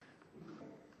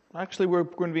Actually, we're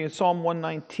going to be in Psalm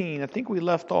 119. I think we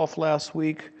left off last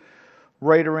week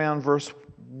right around verse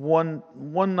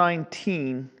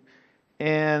 119.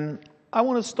 And I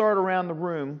want to start around the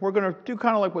room. We're going to do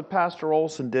kind of like what Pastor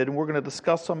Olson did, and we're going to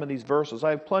discuss some of these verses.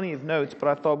 I have plenty of notes, but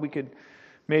I thought we could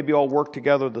maybe all work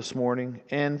together this morning.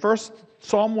 And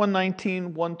Psalm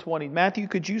 119, 120. Matthew,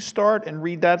 could you start and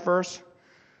read that verse?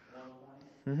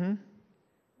 120? Mm-hmm.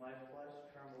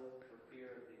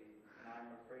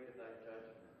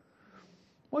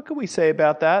 What could we say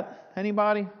about that?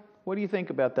 Anybody? What do you think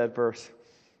about that verse?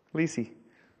 Lisi? It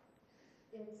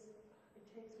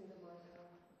takes me to Micah,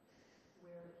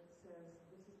 where it says,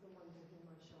 "This is the one to whom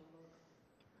I shall look."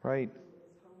 Right. Who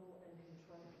is humble and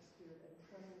contrite of spirit and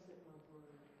trembles at my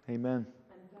word. Amen.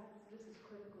 And this is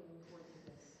critically important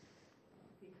to this,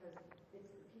 because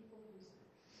it's the people who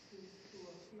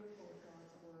are fearful of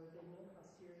God's word. They know how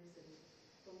serious it is.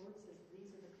 The Lord says,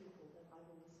 "These are the people that I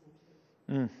will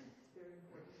listen to."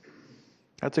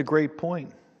 That's a great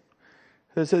point.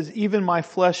 It says, "Even my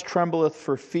flesh trembleth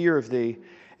for fear of thee,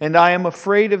 and I am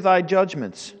afraid of thy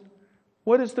judgments."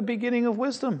 What is the beginning of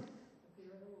wisdom?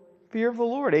 Fear of the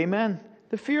Lord. Amen.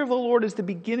 The fear of the Lord is the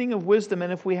beginning of wisdom,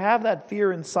 and if we have that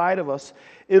fear inside of us,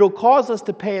 it'll cause us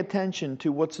to pay attention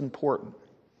to what's important,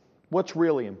 what's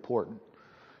really important.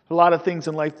 A lot of things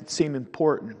in life that seem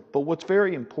important, but what's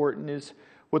very important is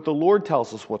what the Lord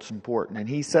tells us what's important, and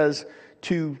He says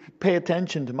to pay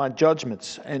attention to my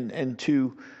judgments and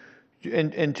to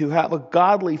have a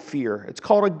godly fear. It's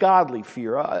called a godly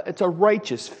fear. It's a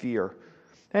righteous fear.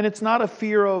 And it's not a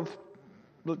fear of,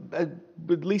 at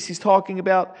least he's talking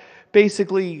about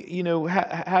basically,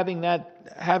 having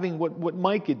what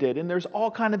Micah did. And there's all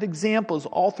kind of examples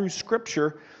all through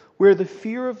Scripture where the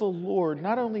fear of the Lord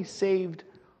not only saved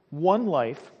one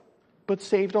life, but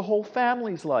saved a whole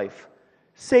family's life.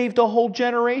 Saved a whole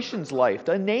generation's life,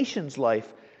 a nation's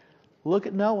life. Look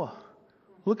at Noah.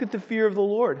 Look at the fear of the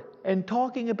Lord. And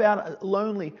talking about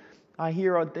lonely,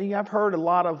 I've heard a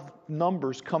lot of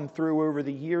numbers come through over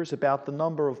the years about the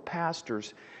number of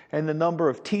pastors and the number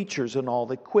of teachers and all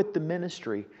that quit the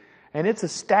ministry. And it's a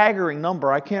staggering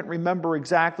number. I can't remember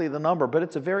exactly the number, but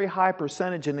it's a very high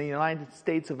percentage in the United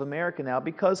States of America now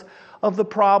because of the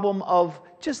problem of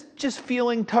just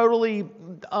feeling totally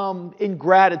in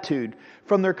gratitude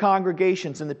from their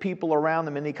congregations and the people around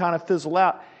them, and they kind of fizzle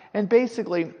out. And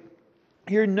basically,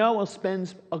 here Noah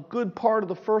spends a good part of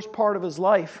the first part of his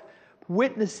life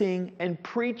witnessing and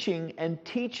preaching and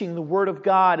teaching the Word of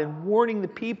God and warning the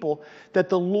people that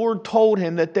the Lord told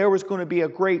him that there was going to be a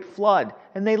great flood.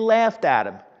 And they laughed at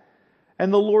him.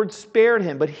 And the Lord spared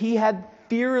him. But he had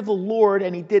fear of the Lord,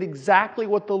 and he did exactly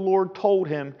what the Lord told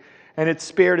him, and it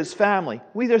spared his family.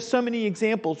 There's so many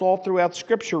examples all throughout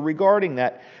Scripture regarding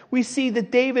that. We see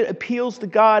that David appeals to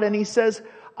God, and he says,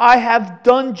 "I have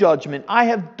done judgment. I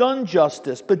have done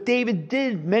justice." But David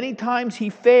did. Many times he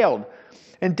failed.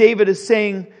 And David is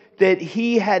saying that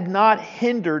he had not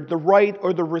hindered the right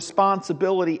or the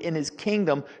responsibility in his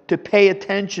kingdom to pay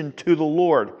attention to the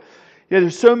Lord.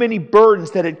 There's so many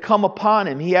burdens that had come upon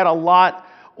him. He had a lot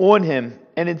on him.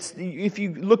 And if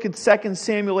you look at 2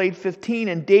 Samuel 8:15,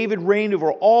 "And David reigned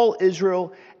over all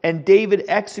Israel, and David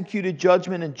executed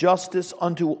judgment and justice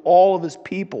unto all of his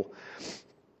people."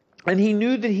 And he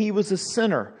knew that he was a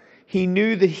sinner. He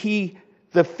knew that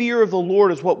the fear of the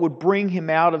Lord is what would bring him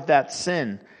out of that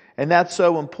sin. And that's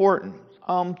so important.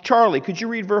 Charlie, could you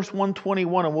read verse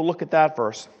 121 and we'll look at that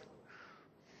verse.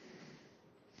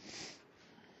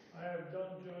 "I have done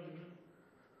judgment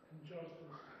and justice.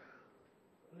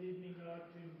 Lead me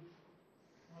not to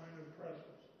mine oppressors."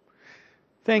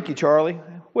 Thank you, Charlie.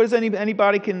 What does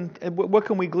what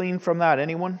can we glean from that?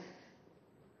 Anyone?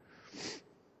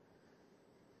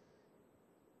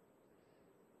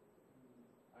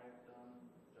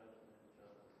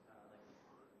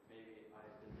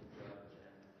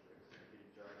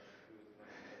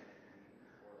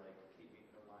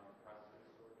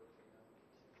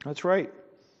 That's right.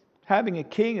 Having a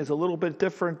king is a little bit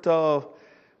different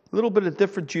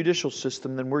judicial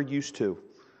system than we're used to.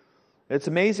 It's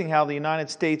amazing how the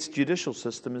United States judicial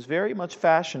system is very much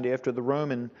fashioned after the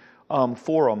Roman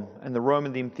Forum and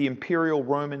the imperial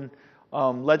Roman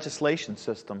legislation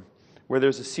system, where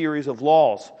there's a series of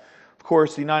laws. Of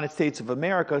course, the United States of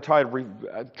America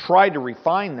tried to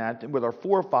refine that with our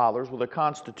forefathers, with a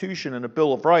Constitution and a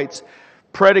Bill of Rights,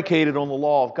 predicated on the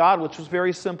law of God, which was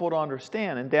very simple to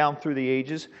understand. And down through the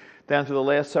ages, down through the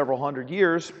last several hundred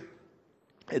years,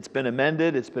 it's been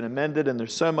amended, and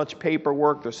there's so much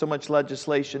paperwork, there's so much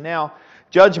legislation now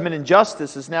Judgment and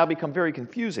justice has now become very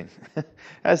confusing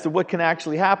as to what can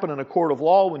actually happen in a court of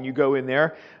law when you go in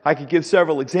there. I could give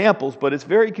several examples, but it's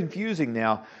very confusing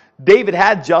now. David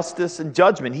had justice and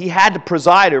judgment. He had to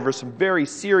preside over some very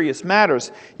serious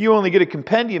matters. You only get a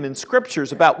compendium in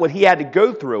scriptures about what he had to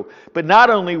go through. But not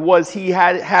only was he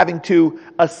having to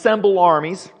assemble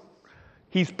armies,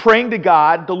 he's praying to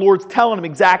God. The Lord's telling him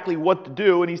exactly what to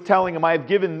do, and he's telling him, I have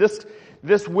given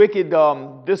this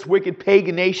wicked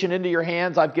pagan nation into your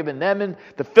hands. I've given them and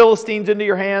the Philistines into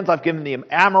your hands. I've given the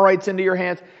Amorites into your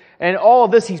hands. And all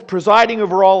of this, he's presiding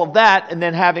over all of that, and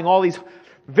then having all these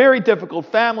very difficult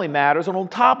family matters, and on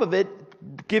top of it,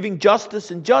 giving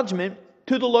justice and judgment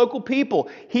to the local people.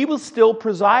 He was still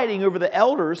presiding over the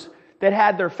elders that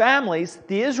had their families,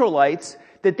 the Israelites,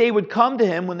 that they would come to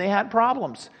him when they had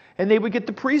problems. And they would get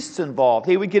the priests involved.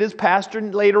 He would get his pastor,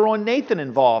 and later on Nathan,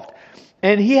 involved.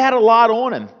 And he had a lot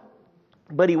on him,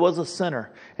 but he was a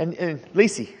sinner. And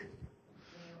Lacey.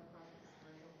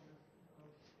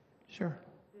 Sure.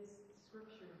 This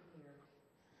scripture here,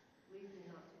 lead me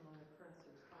not to among the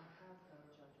princes, I have found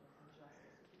judgment and justice.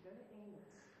 If you go to Amos,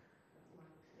 that's my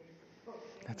favorite book.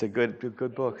 That's a good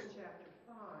book. Amos chapter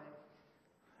 5,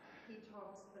 he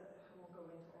talks, I won't go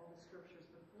into all the scriptures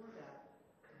before that,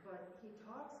 but he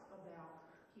talks about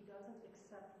he doesn't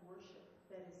accept worship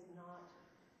that is not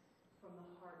from the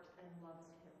heart and loves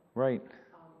him. Right.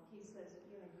 He says,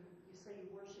 you say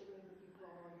you worship me, but you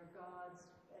call all your gods,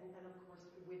 and of course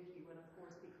with you, and of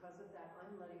course because of that,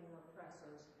 I'm letting your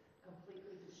oppressors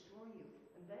completely destroy you.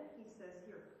 And then he says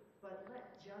here, but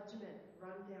let judgment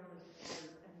run down as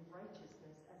waters and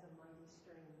righteousness as a mighty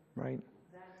stream. Right.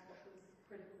 That's what was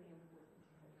critically important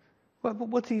to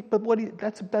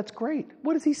him. That's great.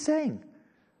 What is he saying?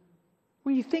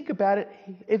 When you think about it,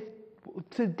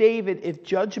 to David, if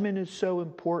judgment is so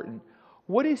important,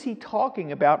 what is he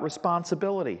talking about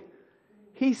responsibility?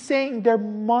 He's saying there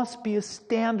must be a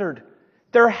standard.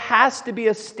 There has to be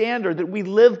a standard that we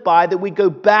live by, that we go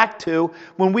back to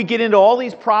when we get into all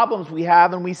these problems we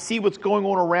have and we see what's going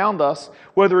on around us,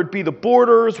 whether it be the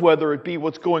borders, whether it be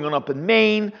what's going on up in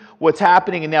Maine, what's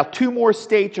happening, and now 2 more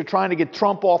states are trying to get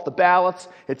Trump off the ballots.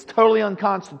 It's totally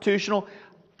unconstitutional.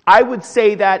 I would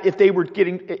say that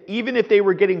even if they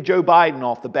were getting Joe Biden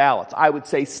off the ballots, I would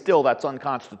say still that's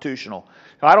unconstitutional.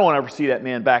 I don't want to ever see that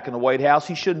man back in the White House.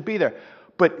 He shouldn't be there.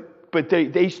 But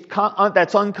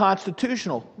that's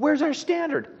unconstitutional. Where's our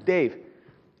standard, Dave?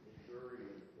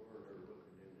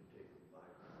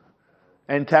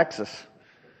 And Texas.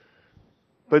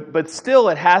 But still,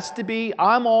 it has to be.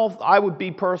 I would be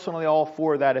personally all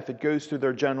for that if it goes through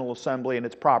their General Assembly and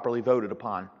it's properly voted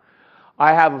upon.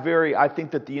 I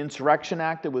think that the Insurrection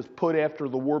Act that was put after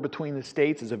the war between the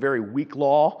states is a very weak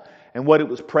law, and what it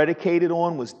was predicated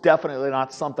on was definitely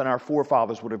not something our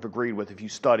forefathers would have agreed with if you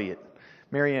study it.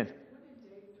 Mary Ann.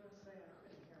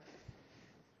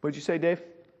 What did you say, Dave?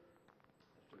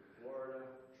 Florida,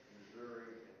 Missouri,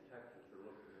 and Texas are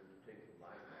looking to take the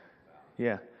Biden off the ballot.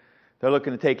 Yeah, they're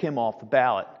looking to take him off the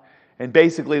ballot. And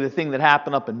basically the thing that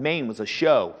happened up in Maine was a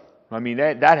show. I mean,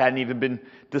 that hadn't even been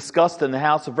discussed in the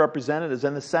House of Representatives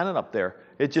and the Senate up there.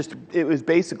 It was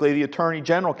basically the Attorney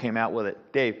General came out with it.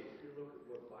 Dave? If you look at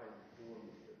what Biden's doing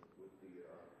with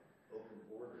the open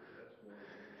borders, that's more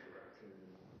of an insurrection.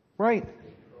 Right.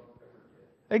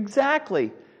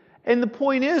 Exactly. And the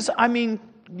point is, I mean,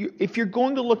 if you're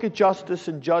going to look at justice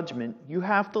and judgment, you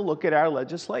have to look at our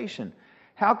legislation.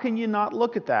 How can you not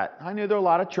look at that? I know there are a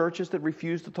lot of churches that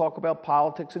refuse to talk about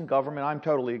politics and government. I'm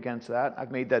totally against that.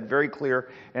 I've made that very clear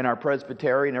in our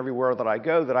Presbyterian everywhere that I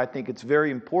go, that I think it's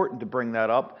very important to bring that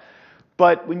up.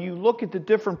 But when you look at the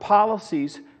different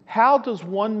policies, how does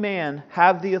one man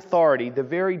have the authority, the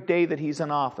very day that he's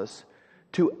in office,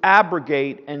 to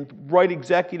abrogate and write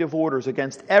executive orders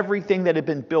against everything that had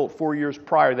been built 4 years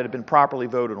prior that had been properly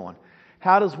voted on?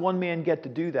 How does one man get to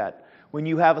do that when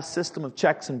you have a system of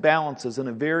checks and balances and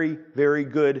a very, very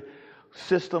good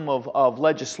system of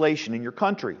legislation in your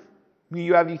country?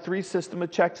 You have the 3 system of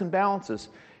checks and balances.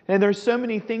 And there's so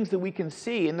many things that we can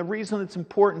see, and the reason it's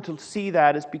important to see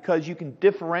that is because you can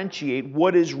differentiate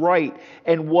what is right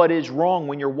and what is wrong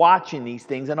when you're watching these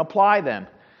things and apply them.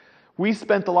 We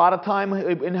spent a lot of time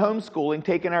in homeschooling,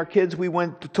 taking our kids.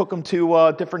 Took them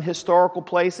to different historical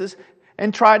places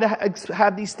and tried to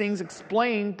have these things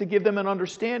explained to give them an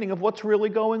understanding of what's really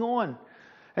going on.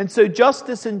 And so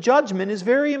justice and judgment is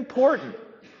very important.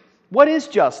 What is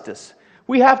justice?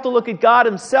 We have to look at God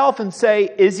Himself and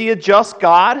say, is He a just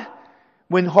God?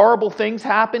 When horrible things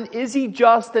happen, is He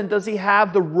just, and does He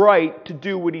have the right to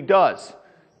do what He does?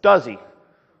 Does He?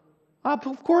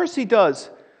 Of course He does.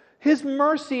 His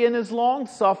mercy and His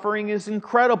long-suffering is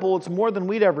incredible. It's more than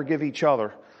we'd ever give each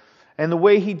other. And the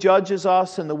way He judges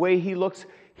us and the way He looks,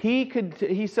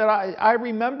 He said, I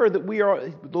remember that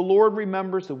the Lord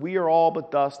remembers that we are all but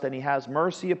dust, and He has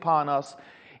mercy upon us.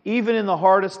 Even in the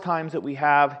hardest times that we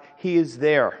have, He is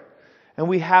there. And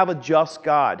we have a just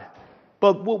God.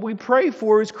 But what we pray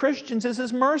for as Christians is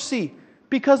His mercy.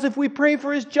 Because if we pray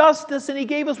for His justice and He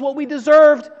gave us what we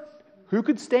deserved, who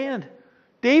could stand?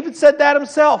 David said that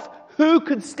himself. Who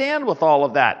could stand with all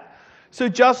of that? So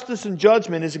justice and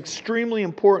judgment is extremely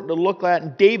important to look at.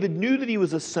 And David knew that he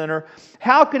was a sinner.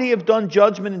 How could he have done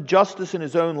judgment and justice in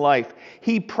his own life?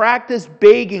 He practiced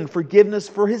begging forgiveness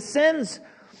for his sins.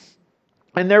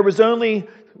 And there was one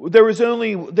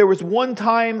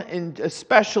time, and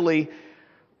especially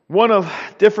one of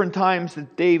different times,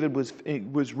 that David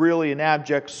was really in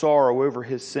abject sorrow over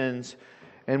his sins.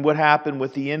 And what happened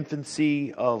with the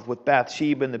infancy with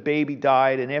Bathsheba, and the baby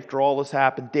died. And after all this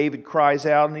happened, David cries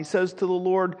out and he says to the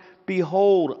Lord,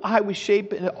 "Behold, I was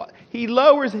shapen." He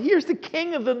lowers. Here's the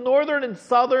king of the northern and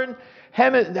southern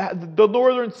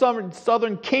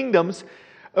kingdoms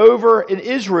over in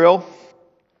Israel.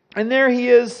 And there he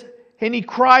is, and he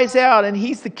cries out, and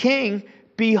he's the king.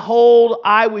 "Behold,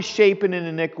 I was shapen in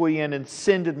iniquity, and in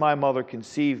sin did my mother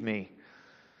conceive me."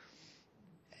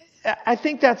 I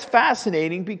think that's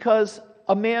fascinating, because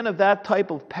a man of that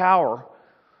type of power,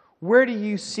 where do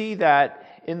you see that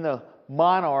in the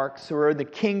monarchs or the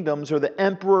kingdoms or the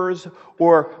emperors?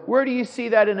 Or where do you see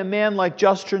that in a man like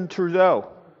Justin Trudeau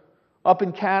up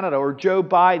in Canada, or Joe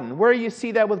Biden? Where do you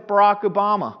see that with Barack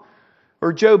Obama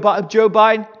or Joe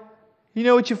Biden? You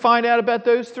know what you find out about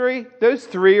those three? Those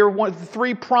three are one of the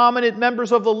three prominent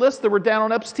members of the list that were down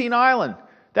on Epstein Island.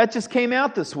 That just came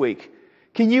out this week.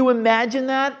 Can you imagine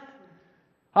that?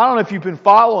 I don't know if you've been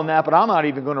following that, but I'm not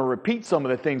even going to repeat some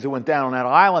of the things that went down on that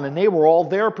island, and they were all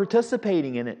there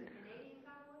participating in it.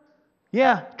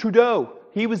 Yeah, Trudeau,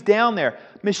 he was down there.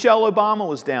 Michelle Obama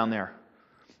was down there.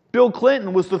 Bill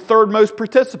Clinton was the third most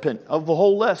participant of the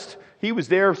whole list. He was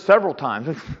there several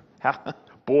times.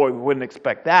 Boy, we wouldn't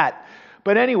expect that.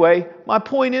 But anyway, my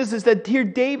point is that here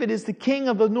David is the king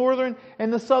of the northern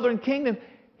and the southern kingdom.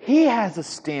 He has a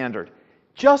standard.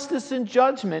 Justice and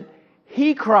judgment.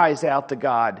 He cries out to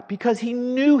God because he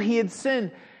knew he had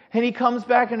sinned. And he comes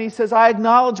back and he says, "I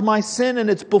acknowledge my sin and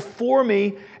it's before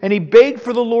me." And he begged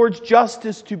for the Lord's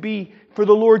justice for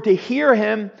the Lord to hear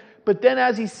him. But then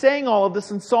as he's saying all of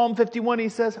this in Psalm 51, he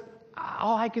says,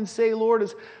 "All I can say, Lord,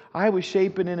 is I was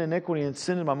shapen in iniquity, and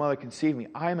sin did my mother conceive me.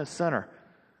 I am a sinner."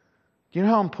 Do you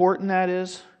know how important that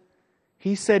is?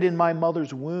 He said, "In my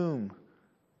mother's womb."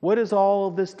 What is all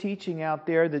of this teaching out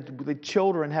there that the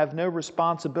children have no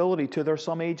responsibility to their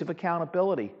some age of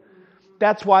accountability?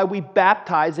 That's why we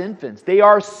baptize infants. They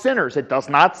are sinners. It does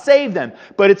not save them,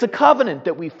 but it's a covenant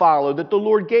that we follow, that the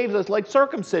Lord gave us, like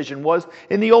circumcision was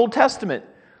in the Old Testament.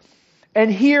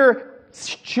 And here,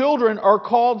 children are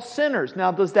called sinners.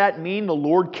 Now, does that mean the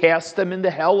Lord casts them into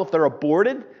hell if they're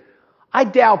aborted? I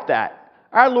doubt that.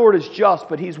 Our Lord is just,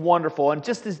 but He's wonderful. And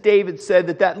just as David said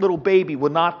that little baby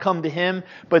would not come to him,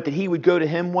 but that he would go to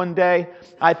him one day,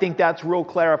 I think that's real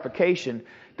clarification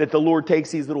that the Lord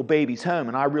takes these little babies home.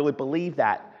 And I really believe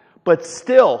that. But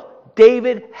still,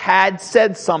 David had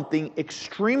said something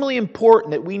extremely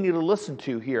important that we need to listen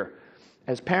to here.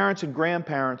 As parents and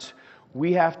grandparents,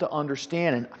 we have to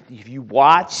understand, and if you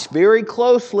watch very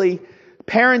closely,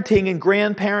 parenting and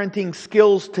grandparenting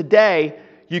skills today,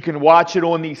 you can watch it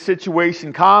on these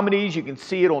situation comedies, you can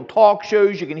see it on talk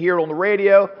shows, you can hear it on the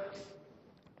radio.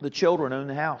 The children own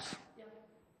the house.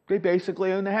 They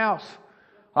basically own the house.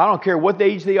 I don't care what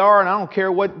age they are, and I don't care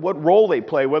what role they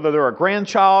play, whether they're a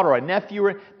grandchild or a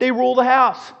nephew, they rule the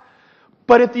house.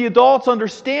 But if the adults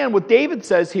understand what David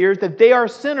says here, that they are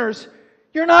sinners,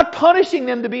 you're not punishing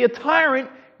them to be a tyrant,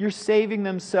 you're saving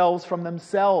themselves from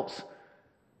themselves.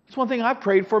 That's one thing I've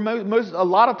prayed for a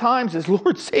lot of times is,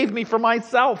 Lord, save me from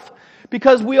myself.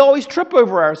 Because we always trip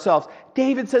over ourselves.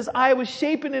 David says, "I was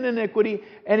shapen in iniquity,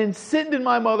 and in sin did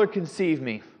my mother conceive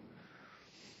me.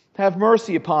 Have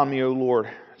mercy upon me, O Lord."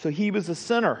 So he was a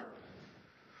sinner.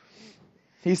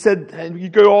 He said, and you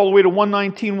go all the way to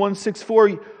 119,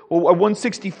 164, or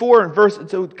 164 in verse.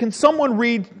 So can someone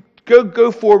read,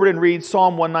 go forward and read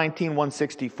Psalm 119,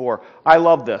 164. I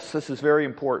love this. This is very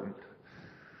important.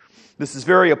 This is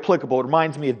very applicable. It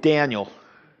reminds me of Daniel.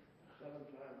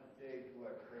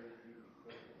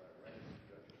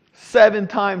 7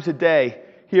 times a day.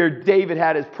 Here, David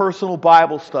had his personal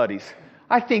Bible studies.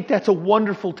 I think that's a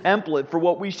wonderful template for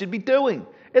what we should be doing.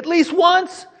 At least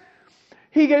once.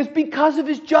 He goes, because of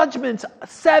His judgments,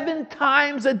 7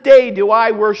 times a day do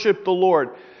I worship the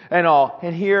Lord. and all.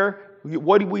 And here,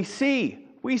 what do we see?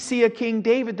 We see a King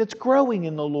David that's growing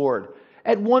in the Lord.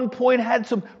 At one point had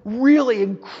some really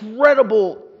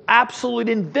incredible, absolute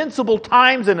invincible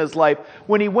times in his life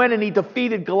when he went and he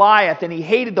defeated Goliath and he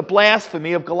hated the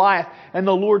blasphemy of Goliath. And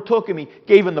the Lord took him. He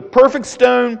gave him the perfect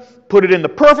stone, put it in the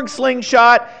perfect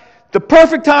slingshot, the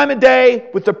perfect time of day,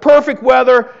 with the perfect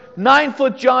weather,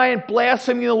 9-foot giant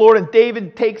blaspheming the Lord. And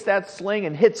David takes that sling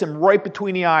and hits him right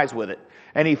between the eyes with it.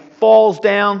 And he falls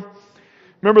down.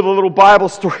 Remember the little Bible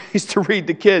stories to read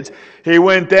to kids? He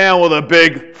went down with a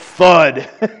big thud,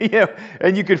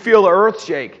 and you could feel the earth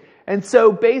shake. And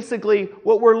so basically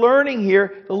what we're learning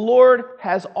here, the Lord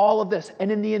has all of this.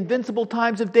 And in the invincible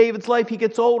times of David's life, he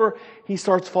gets older, he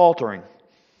starts faltering.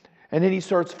 And then he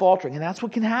starts faltering. And that's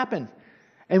what can happen.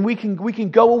 And we can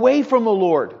go away from the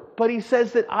Lord. But he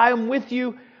says that I am with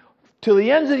you to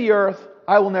the ends of the earth.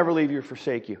 I will never leave you or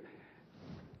forsake you.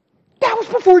 That was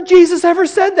before Jesus ever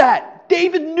said that.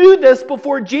 David knew this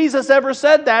before Jesus ever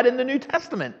said that in the New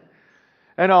Testament.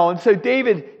 And so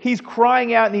David, he's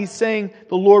crying out and he's saying,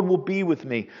 the Lord will be with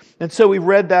me. And so we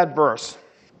read that verse.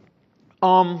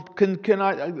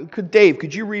 Dave,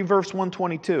 could you read verse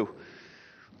 122?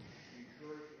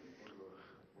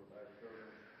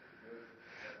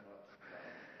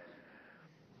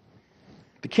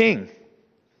 The king.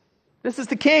 This is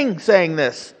the king saying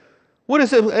this. What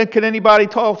is it? Can anybody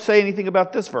say anything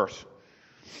about this verse?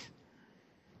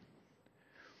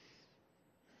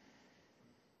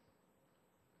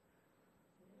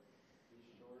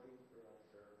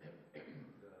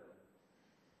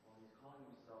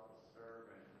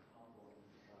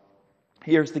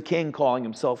 Here's the king calling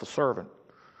himself a servant.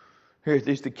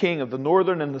 Here's the king of the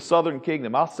northern and the southern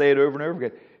kingdom. I'll say it over and over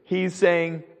again. He's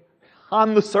saying,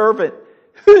 I'm the servant.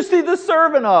 Who's he the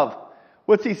servant of?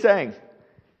 What's he saying?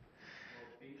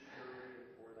 Be sure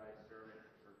for thy servant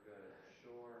for good.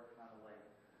 Sure, kind of like,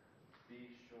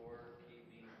 be sure, keep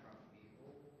me from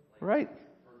evil. Like, Right.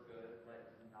 For good, let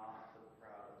not the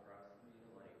proud oppress me.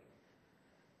 Like,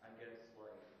 I guess,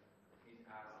 like, he's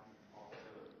asking also,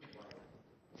 like,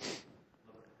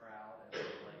 the proud and,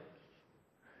 like,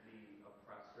 the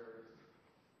oppressors,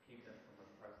 keep them from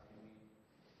oppressing me.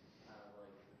 Kind of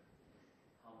like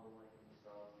humbling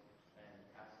himself and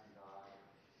asking God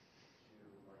to,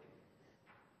 like,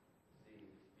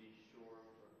 be sure,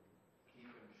 keep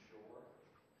him sure.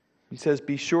 He says,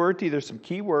 be surety. There's some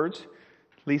key words.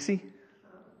 Lisi?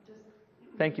 Just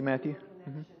Thank you, Matthew.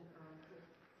 connection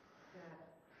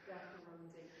with that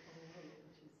Romans 8:28,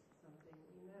 which is something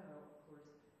we know, of course,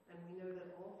 and we know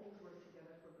that all things work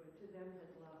together for good to them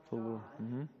that love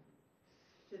God,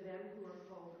 to them who are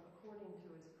called according to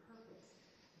his purpose.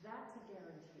 That's a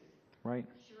guarantee. Right.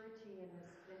 Surety in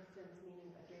this instance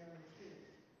meaning a guarantee.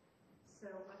 So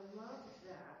I love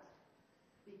that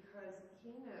because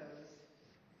he knows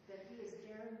that he is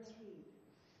guaranteed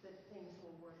that things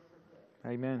will work for good.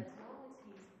 Amen. As long as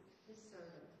he's his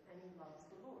servant and he loves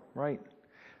the Lord. Right.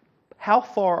 How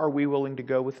far are we willing to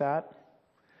go with that?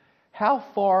 How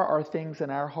far are things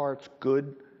in our hearts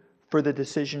good for the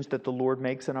decisions that the Lord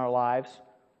makes in our lives?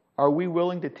 Are we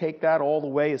willing to take that all the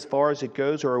way as far as it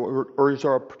goes? Or is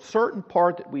there a certain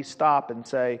part that we stop and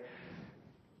say,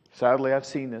 sadly, I've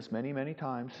seen this many, many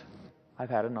times.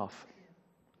 I've had enough.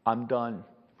 I'm done.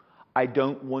 I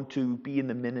don't want to be in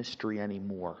the ministry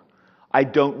anymore. I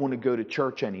don't want to go to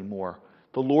church anymore.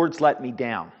 The Lord's let me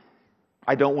down.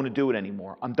 I don't want to do it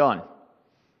anymore. I'm done.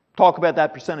 Talk about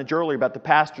that percentage earlier about the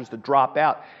pastors that drop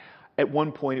out. At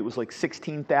one point, it was like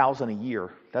 16,000 a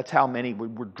year. That's how many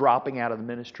were dropping out of the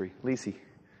ministry. Lisi. Yes,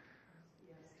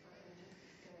 and just to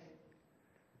say,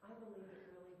 I believe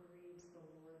it really grieves the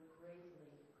Lord greatly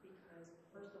because,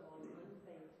 first of all, it's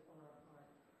unfaith on our part.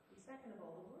 And second of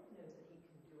all, the Lord knows that he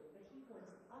can do it, but he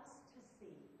wants us to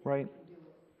see that Right. he can do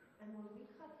it. And when we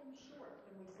cut him short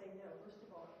and we say, no, first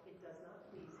of all, it does not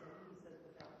please him. He says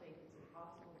without faith it's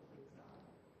impossible to please God.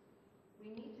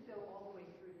 We need to go all the way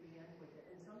through to the end with it.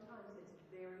 And sometimes it's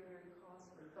very, very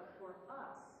costly. But for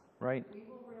us, Right. we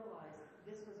will realize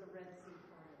this was a Red Sea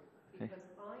parting. Because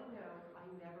I know I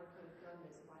never could have done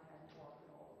this if I hadn't walked it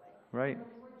all the way. Right. And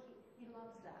the Lord, he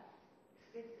loves that.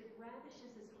 It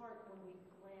ravishes his heart when we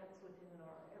glance with him in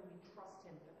our, and we trust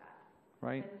him for that.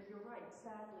 Right. And you're right,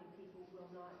 sadly, people will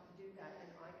not do that.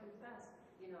 And I confess,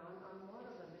 I'm one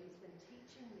of them, but he's been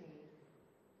teaching me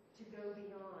to go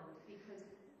beyond because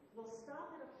we'll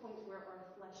stop at a point where our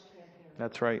flesh can't handle it.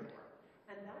 That's right.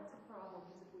 anymore. And that's a problem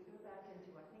because if we go back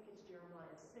into, I think it's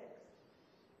Jeremiah 6,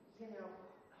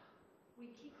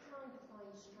 we keep trying to find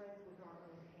strength with our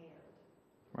own hand.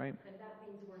 Right. And that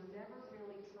means we're never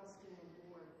really trusting the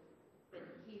Lord that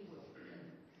he will.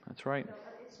 That's right. So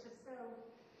it's just so,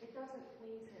 it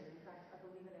pains him. In fact, I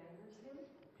believe it angers him,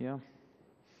 Yeah.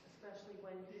 especially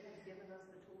when he has given us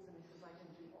the tools and he says, I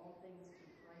can do all things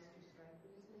through Christ who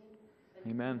strengthens me.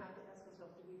 And Amen. we have to ask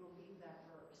ourselves, do we believe that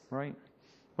verse? Right.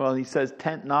 Well, he says,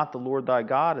 tempt not the Lord thy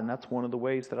God, and that's one of the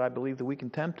ways that I believe that we can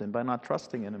tempt him, by not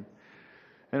trusting in him.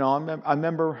 You know, I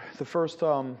remember the first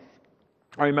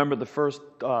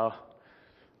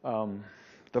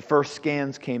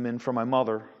scans came in from my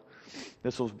mother.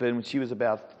 This was when she was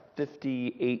about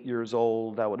 58 years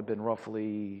old. That would have been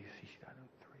roughly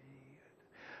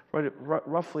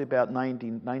about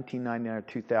 1999 or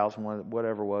 2000,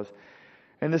 whatever it was.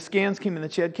 And the scans came in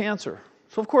that she had cancer.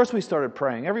 So, of course, we started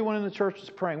praying. Everyone in the church was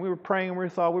praying. We were praying, and we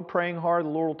thought, we're praying hard. The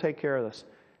Lord will take care of this.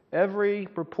 Every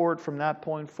report from that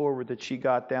point forward that she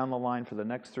got down the line for the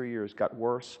next 3 years got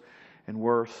worse and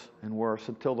worse and worse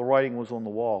until the writing was on the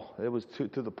wall. It was to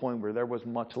the point where there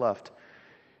wasn't much left.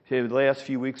 The last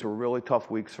few weeks were really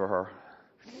tough weeks for her.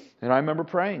 And I remember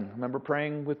praying. I remember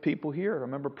praying with people here. I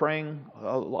remember praying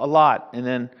a lot. And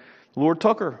then the Lord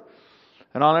took her.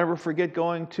 And I'll never forget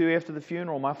going to, after the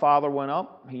funeral, my father went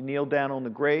up, he kneeled down on the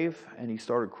grave, and he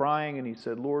started crying, and he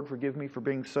said, Lord, forgive me for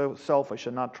being so selfish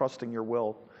and not trusting your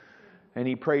will. And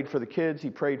he prayed for the kids, he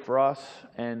prayed for us,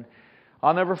 and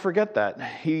I'll never forget that.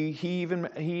 He even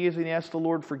asked the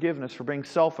Lord forgiveness for being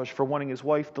selfish, for wanting his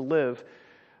wife to live.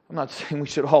 I'm not saying we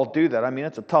should all do that. I mean,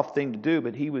 that's a tough thing to do,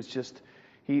 but he was just,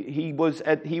 he was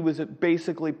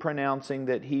basically pronouncing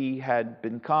that he had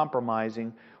been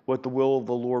compromising what the will of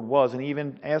the Lord was, and he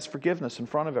even asked forgiveness in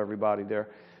front of everybody there.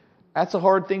 That's a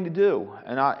hard thing to do,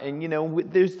 and you know,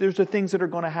 there's the things that are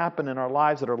going to happen in our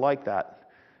lives that are like that.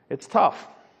 It's tough.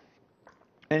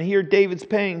 And here David's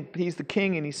praying, he's the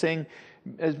king, and he's saying,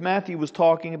 as Matthew was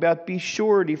talking about, be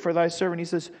surety for thy servant. He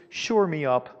says, shore me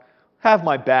up, have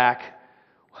my back.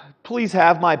 Please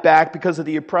have my back because of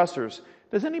the oppressors.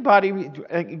 Does anybody,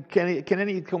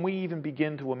 can we even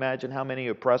begin to imagine how many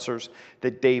oppressors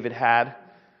that David had?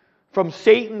 From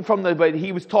Satan,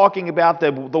 he was talking about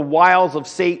the wiles of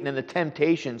Satan and the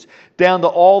temptations, down to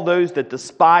all those that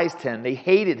despised him. They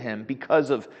hated him because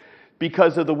of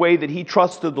the way that he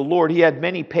trusted the Lord. He had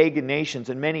many pagan nations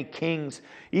and many kings.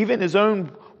 Even his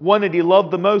own one that he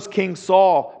loved the most, King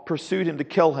Saul, pursued him to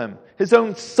kill him. His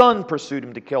own son pursued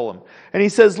him to kill him. And he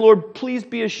says, Lord, please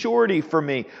be a surety for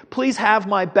me. Please have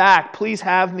my back. Please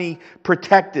have me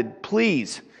protected.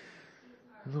 Please.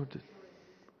 Lord,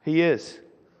 he is.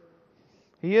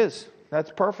 He is. That's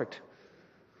perfect.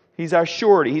 He's our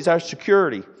surety. He's our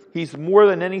security. He's more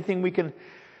than anything we can.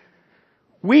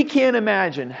 We can't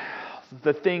imagine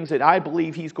the things that I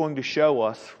believe he's going to show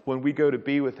us when we go to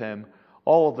be with him.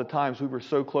 All of the times we were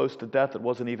so close to death it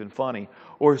wasn't even funny,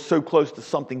 or so close to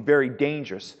something very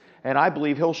dangerous. And I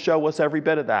believe he'll show us every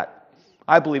bit of that.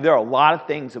 I believe there are a lot of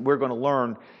things that we're going to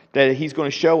learn that he's going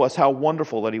to show us how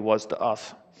wonderful that he was to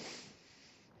us.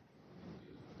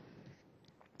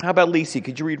 How about Lisi?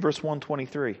 Could you read verse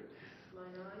 123? Mine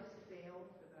eyes fail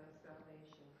for thy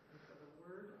salvation, and for the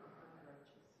word of thy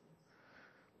righteousness.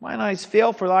 Mine eyes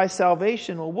fail for thy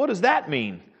salvation. Well, what does that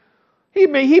mean?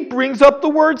 He brings up the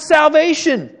word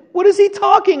salvation. What is he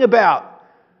talking about?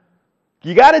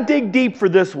 You got to dig deep for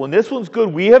this one. This one's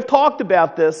good. We have talked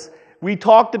about this. We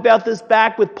talked about this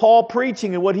back with Paul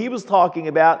preaching and what he was talking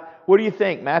about. What do you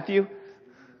think, Matthew?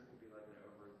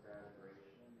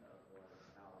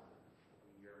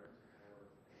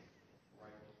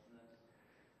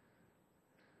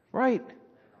 Right.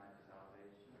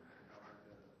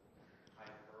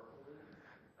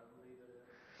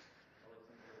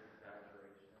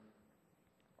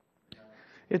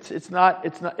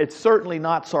 It's certainly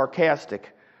not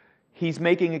sarcastic. He's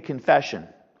making a confession.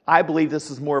 I believe this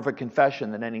is more of a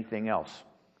confession than anything else.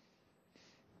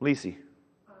 Lisi. If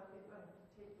I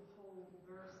take the whole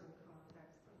verse in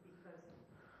context, because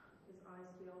his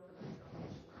eyes fail for thy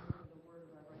salvation, and for the word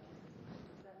of thy righteousness,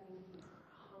 does that mean he's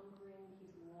hungering,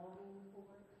 he's longing for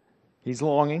it? He's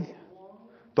longing.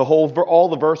 All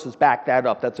the verses back that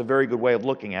up. That's a very good way of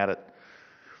looking at it.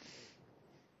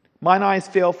 Mine eyes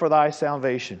fail for thy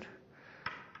salvation.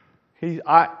 You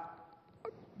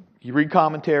read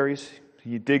commentaries,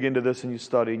 you dig into this and you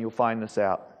study and you'll find this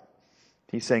out.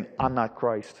 He's saying, I'm not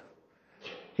Christ.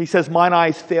 He says, mine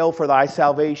eyes fail for thy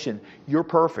salvation. You're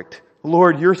perfect.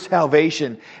 Lord, your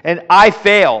salvation. And I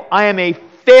fail. I am a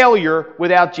failure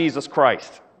without Jesus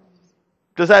Christ.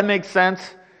 Does that make sense?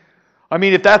 I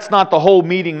mean, if that's not the whole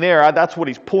meaning there, that's what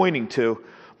he's pointing to.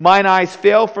 Mine eyes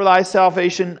fail for thy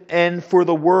salvation and for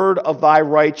the word of thy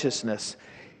righteousness.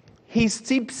 He's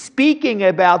speaking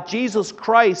about Jesus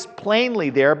Christ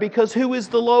plainly there, because who is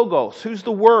the Logos? Who's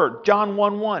the Word? John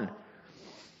 1:1.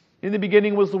 In the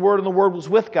beginning was the Word, and the Word was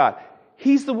with God.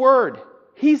 He's the Word.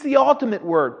 He's the ultimate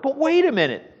word. But wait a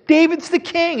minute. David's the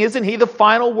king. Isn't he the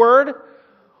final word?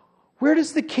 Where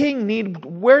does he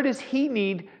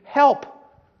need help?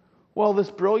 Well,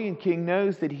 this brilliant king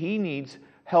knows that he needs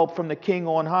help from the king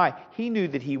on high. He knew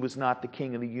that he was not the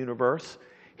king of the universe.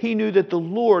 He knew that the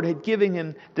Lord had given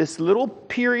him this little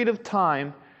period of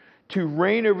time to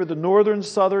reign over the northern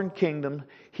southern kingdom.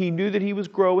 He knew that he was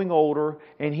growing older,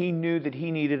 and he knew that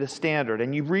he needed a standard.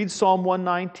 And you read Psalm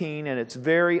 119, and it's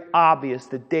very obvious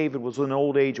that David was in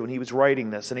old age when he was writing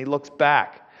this. And he looks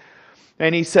back,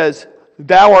 and he says,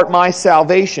 "Thou art my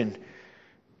salvation."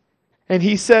 And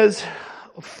he says,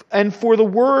 "And for the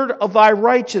word of thy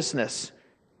righteousness."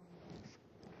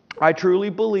 I truly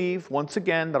believe, once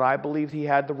again, that I believe he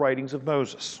had the writings of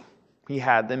Moses. He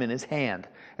had them in his hand.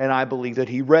 And I believe that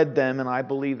he read them, and I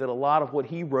believe that a lot of what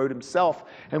he wrote himself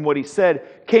and what he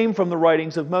said came from the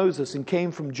writings of Moses and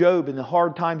came from Job and the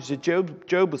hard times that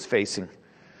Job was facing.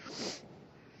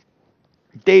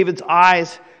 David's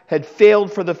eyes had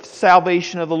failed for the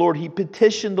salvation of the Lord. He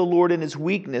petitioned the Lord in his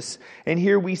weakness. And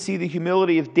here we see the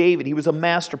humility of David. He was a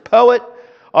master poet,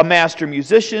 a master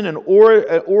musician, an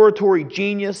oratory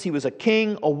genius. He was a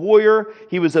king, a warrior.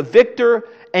 He was a victor.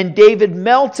 And David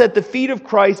melts at the feet of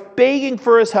Christ, begging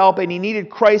for his help, and he needed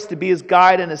Christ to be his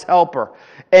guide and his helper.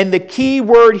 And the key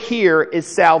word here is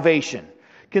salvation.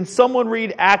 Can someone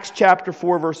read Acts chapter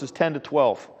 4, verses 10 to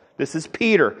 12? This is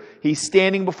Peter. He's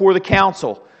standing before the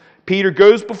council. Peter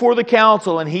goes before the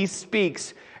council and he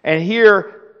speaks. And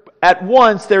here, at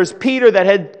once, there's Peter that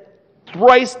had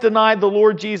thrice denied the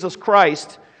Lord Jesus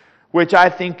Christ, which I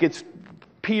think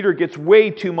Peter gets way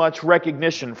too much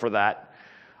recognition for that.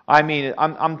 I mean,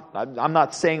 I'm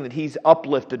not saying that he's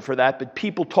uplifted for that, but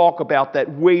people talk about that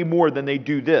way more than they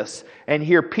do this. And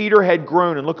here, Peter had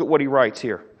grown, and look at what he writes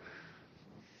here.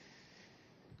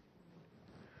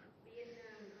 Be it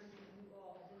known unto you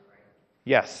all, is this right?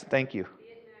 Yes, thank you.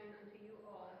 Be it known unto you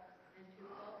all, and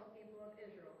to all the people of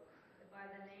Israel, that by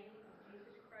the name of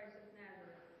Jesus Christ of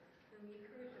Nazareth, whom ye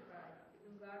crucified,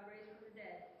 whom God raised from the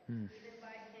dead, even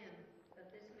by him, that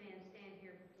this man stand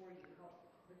here before you whole.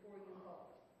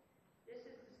 This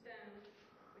is the stone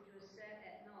which was set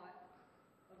at naught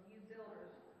of you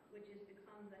builders, which is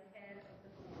become the head of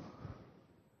the corner.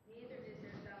 Neither is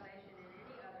there salvation in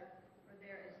any other, for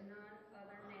there is none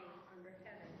other name under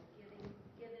heaven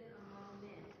given among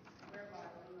men, whereby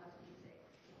we must be saved.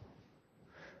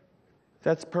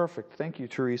 That's perfect. Thank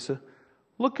you, Teresa.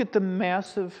 Look at the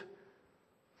massive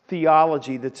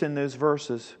theology that's in those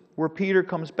verses, where Peter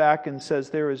comes back and says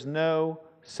there is no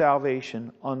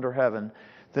salvation under heaven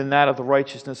than that of the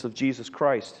righteousness of Jesus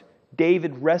Christ.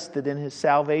 David rested in his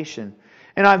salvation.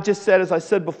 And I've just said, as I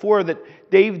said before, that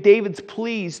David's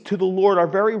pleas to the Lord are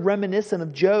very reminiscent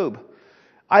of Job.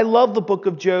 I love the book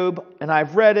of Job, and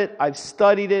I've read it, I've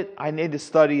studied it. I need to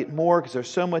study it more because there's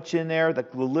so much in there. The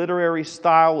literary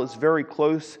style is very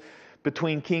close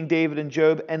between King David and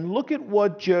Job. And look at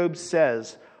what Job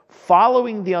says,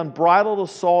 following the unbridled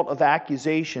assault of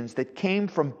accusations that came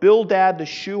from Bildad the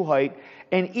Shuhite.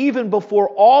 And even before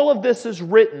all of this is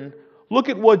written, look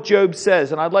at what Job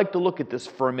says. And I'd like to look at this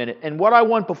for a minute. And what I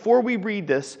want before we read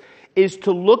this is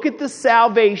to look at the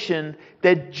salvation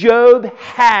that Job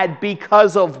had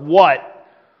because of what?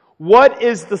 What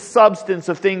is the substance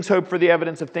of things hoped for, the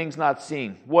evidence of things not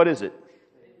seen? What is it?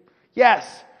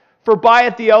 Yes. For by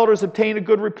it the elders obtained a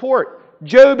good report.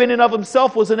 Job in and of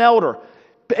himself was an elder.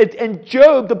 And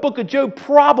Job, the book of Job,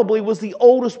 probably was the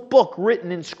oldest book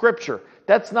written in Scripture.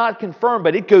 That's not confirmed,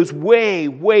 but it goes way,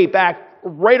 way back,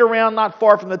 right around not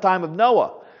far from the time of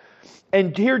Noah.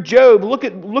 And here Job, look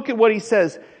at what he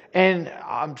says. And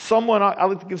I'd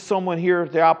like to give someone here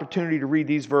the opportunity to read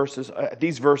these verses.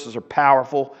 These verses are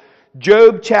powerful.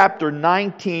 Job chapter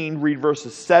 19, read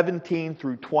verses 17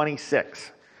 through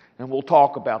 26. And we'll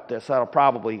talk about this. That'll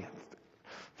probably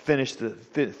finish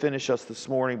us this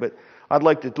morning, but I'd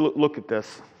like to look at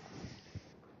this.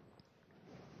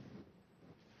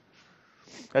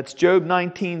 That's Job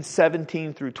 19,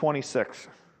 17 through 26.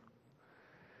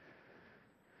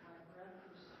 My breath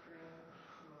is strange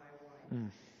to my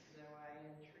wife, though I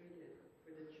entreated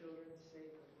for the children's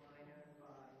sake of mine own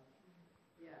body.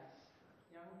 Yes,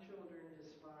 young children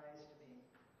despised me.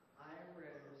 I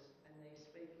arose, and they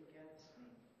spake against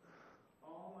me.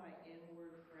 All my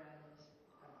inward friends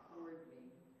abhorred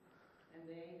me, and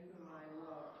they whom I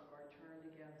loved are turned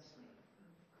against me.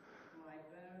 My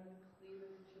bone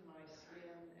cleaveth to my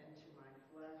skin and to my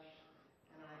flesh,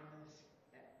 and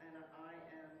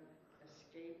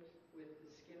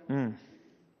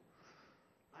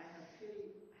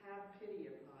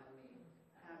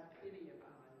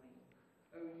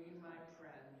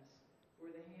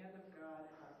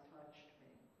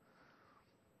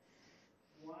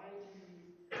why do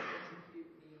you persecute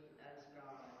me as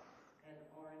God, and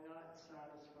are not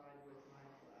satisfied with my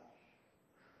flesh?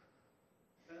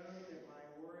 Oh, that my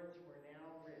words were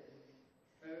now written.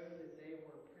 Oh, that they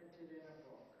were printed in a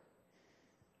book.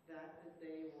 That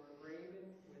they were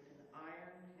graven with an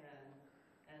iron pen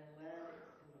and lead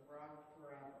in the rock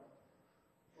forever.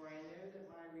 For I know that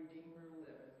my Redeemer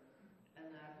liveth,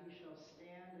 and that he shall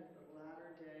stand at the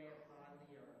latter day upon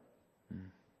the earth.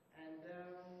 And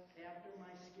though after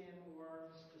my skin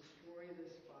worms destroy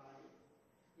this body,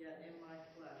 yet in my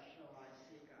flesh shall I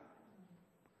see God,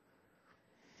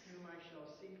 whom I shall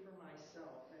see for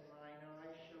myself, and mine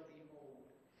eyes shall behold,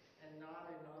 and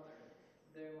not another,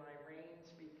 though my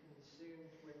reins be consumed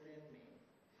within me.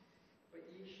 But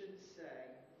ye should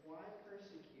say, why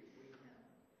persecute we him,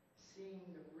 seeing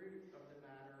the root of the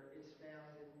matter is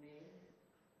found in me?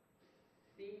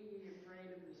 Be ye afraid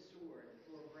of the sword,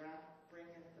 for wrath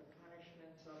bringeth the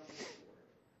punishments of the sword,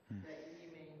 that ye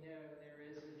may know there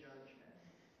is a judgment.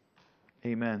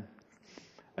 Amen.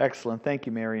 Excellent. Thank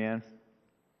you, Marianne.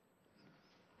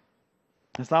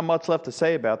 There's not much left to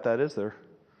say about that, is there?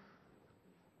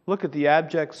 Look at the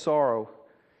abject sorrow.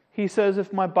 He says,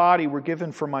 if my body were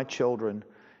given for my children,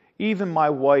 even my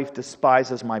wife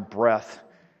despises my breath.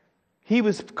 He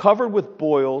was covered with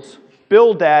boils.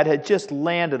 Bildad had just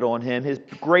landed on him. His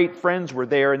great friends were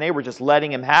there, and they were just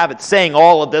letting him have it, saying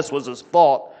all of this was his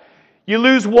fault. You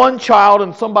lose one child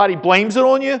and somebody blames it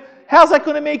on you? How's that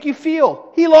going to make you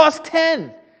feel? He lost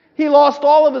 10. He lost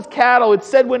all of his cattle. It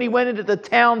said when he went into the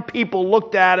town, people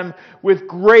looked at him with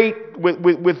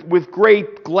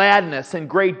great gladness and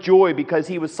great joy because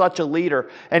he was such a leader.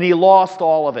 And he lost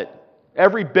all of it,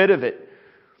 every bit of it.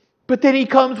 But then he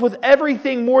comes with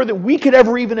everything more than we could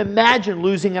ever even imagine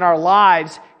losing in our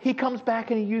lives. He comes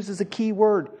back and he uses a key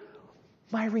word.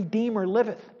 My Redeemer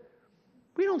liveth.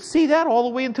 We don't see that all the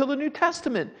way until the New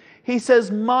Testament. He says,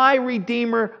 my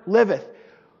Redeemer liveth.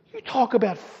 You talk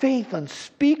about faith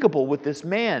unspeakable with this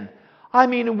man. I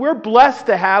mean, we're blessed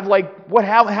to have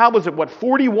how was it,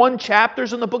 41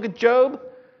 chapters in the book of Job?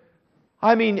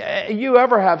 I mean, you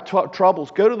ever have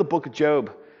troubles, go to the book of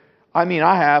Job. I mean,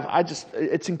 I have.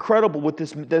 It's incredible what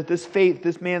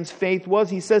this man's faith was.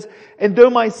 He says, and though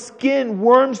my skin,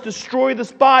 worms destroy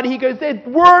this body, he goes,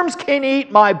 worms can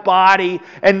eat my body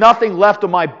and nothing left of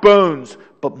my bones,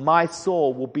 but my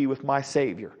soul will be with my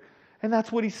Savior. And that's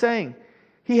what he's saying.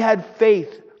 He had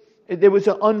faith. There was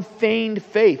an unfeigned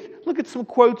faith. Look at some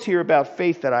quotes here about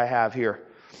faith that I have here.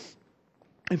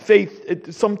 In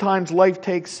faith, sometimes life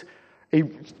takes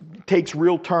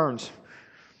real turns.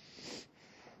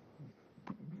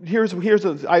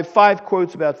 I have 5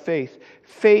 quotes about faith.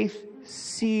 Faith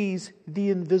sees the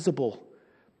invisible,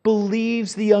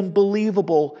 believes the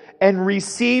unbelievable, and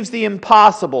receives the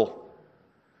impossible.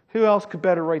 Who else could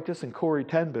better write this than Corrie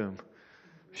ten Boom?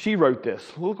 She wrote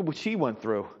this. Look at what she went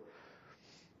through.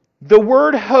 The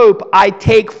word hope I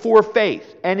take for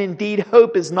faith, and indeed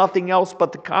hope is nothing else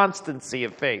but the constancy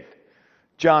of faith.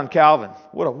 John Calvin.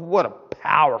 What a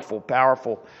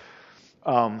powerful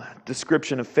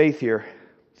description of faith here.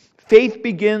 Faith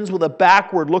begins with a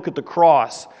backward look at the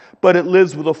cross, but it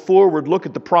lives with a forward look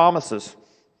at the promises.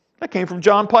 That came from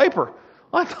John Piper.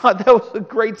 I thought that was a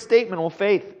great statement on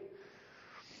faith.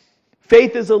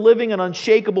 Faith is a living and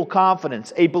unshakable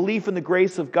confidence, a belief in the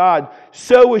grace of God,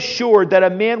 so assured that a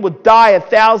man would die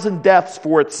 1,000 deaths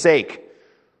for its sake.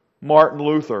 Martin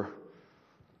Luther.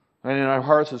 And in our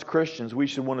hearts as Christians, we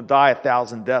should want to die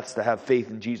 1,000 deaths to have faith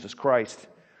in Jesus Christ.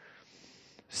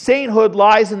 Sainthood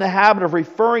lies in the habit of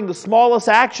referring the smallest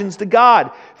actions to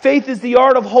God. Faith is the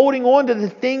art of holding on to the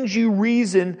things you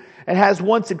reason and has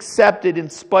once accepted in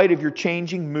spite of your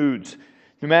changing moods.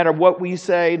 No matter what we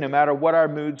say, no matter what our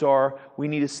moods are, we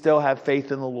need to still have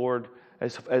faith in the Lord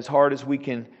as hard as we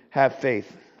can have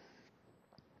faith.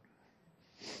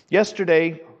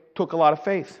 Yesterday took a lot of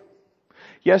faith.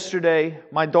 Yesterday,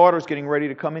 my daughter's getting ready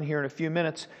to come in here in a few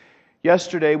minutes.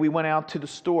 Yesterday, we went out to the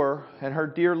store, and her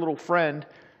dear little friend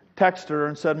texted her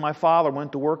and said, my father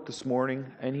went to work this morning,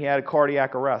 and he had a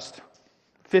cardiac arrest.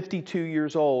 52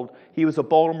 years old. He was a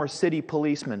Baltimore City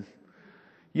policeman.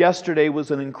 Yesterday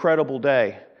was an incredible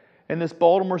day. And this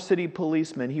Baltimore City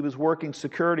policeman, he was working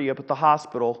security up at the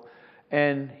hospital,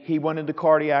 and he went into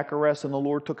cardiac arrest, and the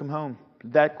Lord took him home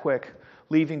that quick,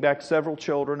 leaving back several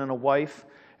children and a wife.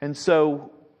 And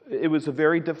so it was a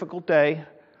very difficult day.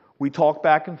 We talked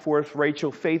back and forth.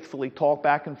 Rachel faithfully talked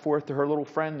back and forth to her little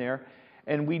friend there.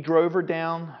 And we drove her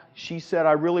down. She said,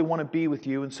 I really want to be with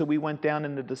you. And so we went down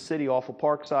into the city off of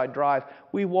Parkside Drive.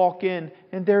 We walk in,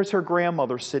 and there's her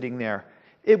grandmother sitting there.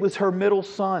 It was her middle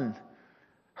son.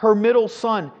 Her middle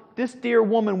son. this dear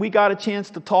woman, we got a chance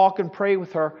to talk and pray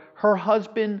with her. Her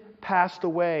husband passed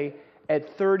away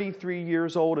at 33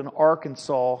 years old in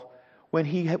Arkansas when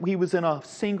he was in a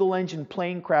single-engine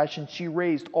plane crash, and she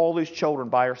raised all those children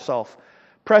by herself.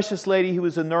 Precious lady who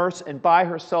was a nurse and by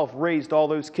herself raised all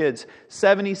those kids.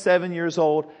 77 years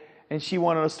old, and she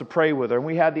wanted us to pray with her. And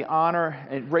we had the honor,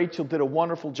 and Rachel did a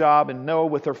wonderful job, and Noah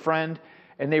with her friend,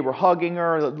 and they were hugging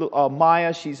her.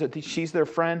 Maya, she's their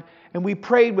friend, and we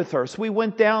prayed with her. So we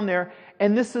went down there,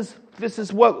 and this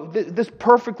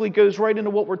perfectly goes right into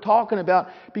what we're talking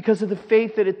about because of the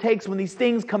faith that it takes when these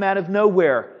things come out of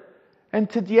nowhere. And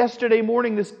yesterday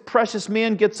morning, this precious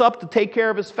man gets up to take care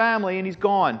of his family, and he's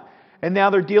gone. And now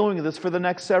they're dealing with this for the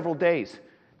next several days.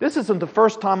 This isn't the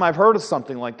first time I've heard of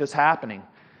something like this happening.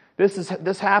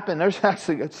 This happened. There's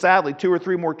actually, sadly, 2 or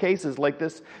 3 more cases like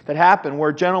this that happened where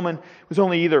a gentleman was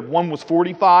only one was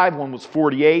 45, one was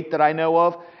 48 that I know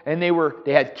of, and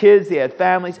they had kids, they had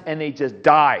families, and they just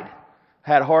died,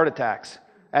 had heart attacks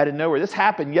out of nowhere. This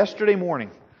happened yesterday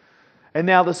morning. And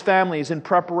now this family is in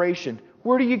preparation.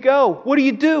 Where do you go? What do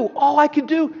you do? All I can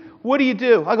do. What do you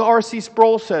do? Like R.C.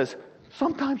 Sproul says,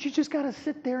 sometimes you just got to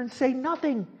sit there and say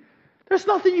nothing. There's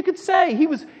nothing you could say.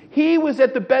 He was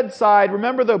at the bedside.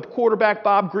 Remember the quarterback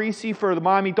Bob Greasy for the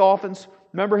Miami Dolphins?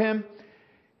 Remember him?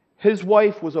 His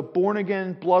wife was a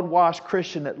born-again, blood-washed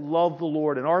Christian that loved the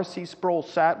Lord. And R.C. Sproul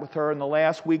sat with her in the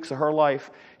last weeks of her life.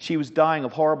 She was dying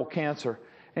of horrible cancer.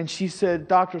 And she said,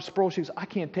 Dr. Sproul, she goes, I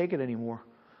can't take it anymore.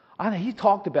 He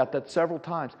talked about that several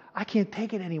times. I can't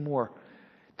take it anymore.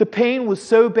 The pain was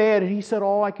so bad, and he said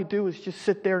all I could do was just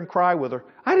sit there and cry with her.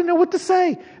 I didn't know what to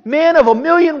say. Man of a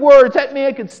million words, that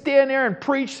man could stand there and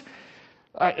preach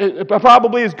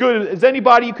probably as good as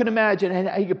anybody you can imagine. And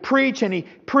he could preach, and he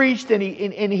preached, and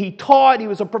he taught. He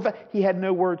was a prophet. He had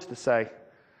no words to say.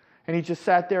 And he just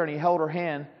sat there, and he held her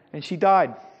hand, and she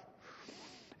died.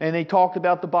 And they talked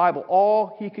about the Bible.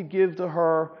 All he could give to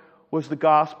her was the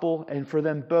gospel, and for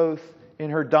them both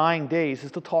in her dying days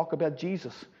is to talk about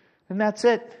Jesus. And that's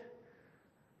it.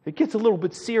 It gets a little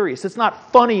bit serious. It's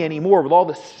not funny anymore with all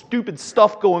the stupid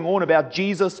stuff going on about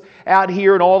Jesus out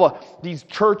here and all these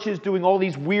churches doing all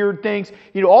these weird things.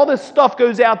 You know, all this stuff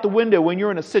goes out the window when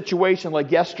you're in a situation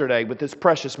like yesterday with this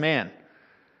precious man.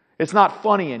 It's not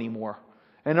funny anymore.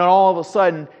 And then all of a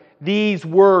sudden, these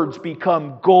words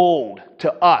become gold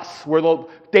to us. Where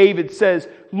David says,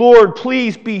 Lord,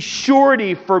 please be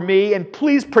surety for me and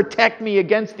please protect me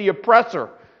against the oppressor.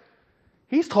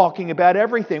 He's talking about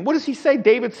everything. What does he say?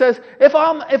 David says, if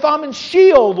I'm in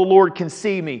Sheol, the Lord can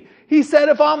see me. He said,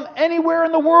 if I'm anywhere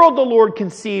in the world, the Lord can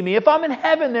see me. If I'm in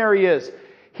heaven, there he is.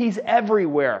 He's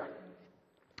everywhere.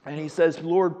 And he says,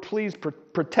 Lord, please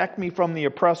protect me from the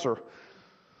oppressor.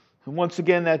 And once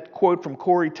again, that quote from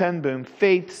Corrie ten Boom,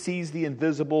 faith sees the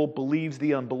invisible, believes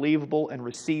the unbelievable, and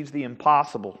receives the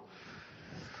impossible.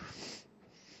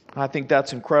 I think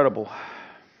that's incredible.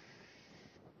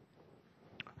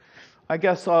 I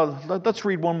guess let's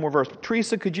read one more verse.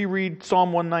 Teresa, could you read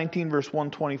Psalm 119, verse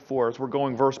 124, as we're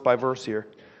going verse by verse here?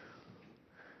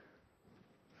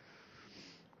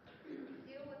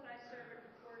 Deal with thy servant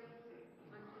according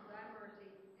unto thy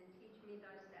mercy, and teach me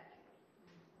thy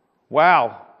statutes.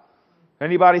 Wow.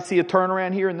 Anybody see a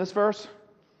turnaround here in this verse?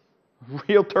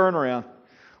 Real turnaround.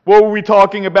 What were we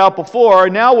talking about before?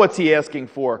 Now what's he asking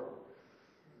for?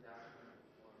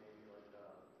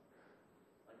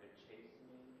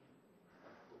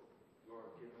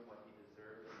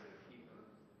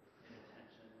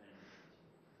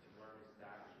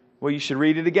 Well, you should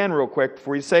read it again real quick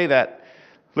before you say that.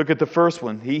 Look at the first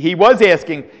one. He was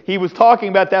asking, he was talking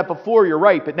about that before, you're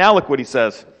right, but now look what he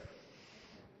says.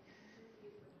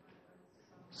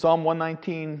 Psalm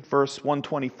 119, verse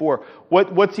 124.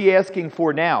 What's he asking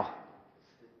for now?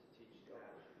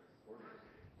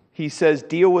 He says,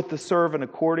 deal with the servant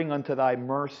according unto thy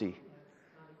mercy.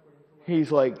 He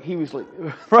was like,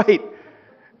 right.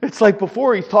 It's like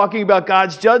before he's talking about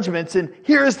God's judgments, and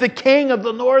here's the king of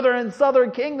the northern and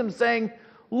southern kingdom saying,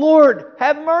 Lord,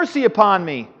 have mercy upon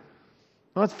me.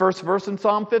 Well, that's first verse in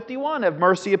Psalm 51. Have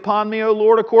mercy upon me, O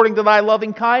Lord, according to thy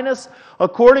loving kindness,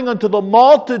 according unto the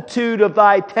multitude of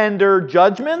thy tender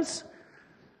judgments.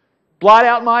 Blot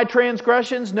out my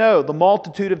transgressions? No, the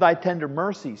multitude of thy tender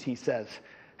mercies, he says.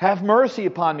 Have mercy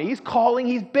upon me. He's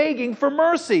begging for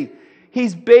mercy.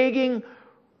 He's begging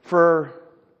for,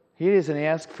 he doesn't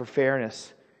ask for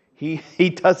fairness. He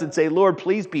doesn't say, Lord,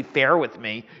 please be fair with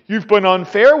me. You've been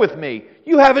unfair with me.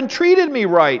 You haven't treated me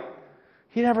right.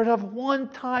 He never does. One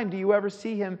time do you ever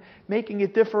see him making a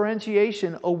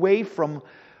differentiation away from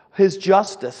his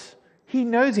justice. He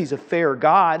knows he's a fair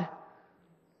God.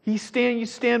 You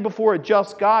stand before a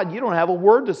just God, you don't have a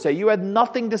word to say. You had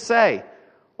nothing to say.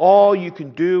 All you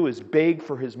can do is beg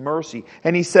for His mercy.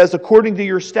 And He says, according to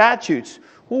your statutes.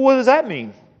 Well, what does that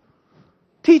mean?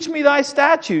 Teach me thy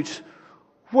statutes.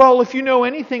 Well, if you know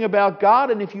anything about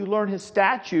God and if you learn His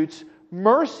statutes,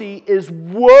 mercy is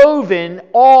woven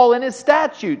all in His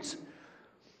statutes.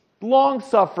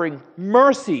 Long-suffering,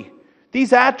 mercy.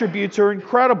 These attributes are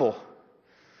incredible.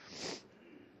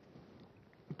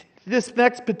 This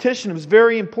next petition was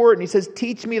very important. He says,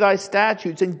 teach me thy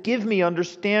statutes and give me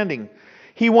understanding.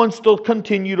 He wants to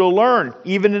continue to learn,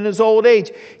 even in his old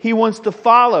age. He wants to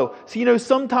follow. So,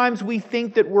 sometimes we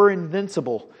think that we're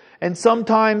invincible. And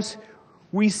sometimes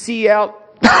we see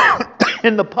out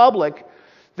in the public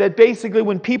that basically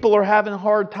when people are having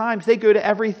hard times, they go to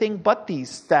everything but these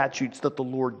statutes that the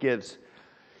Lord gives.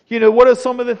 What are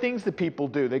some of the things that people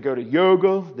do? They go to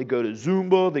yoga, they go to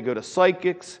Zumba, they go to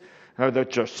psychics, they're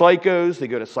psychos, they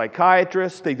go to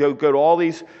psychiatrists, they go to all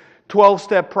these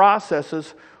 12-step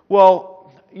processes.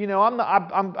 Well,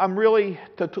 I'm really,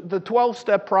 the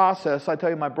 12-step process, I tell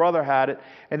you, my brother had it,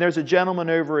 and there's a gentleman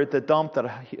over at the dump that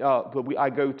I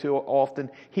go to often.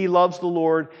 He loves the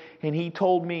Lord, and he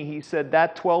told me, he said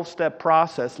that 12-step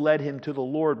process led him to the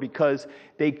Lord because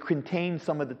they contain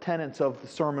some of the tenets of the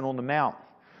Sermon on the Mount.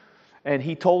 And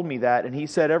he told me that, and he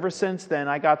said, ever since then,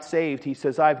 I got saved. He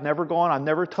says, I've never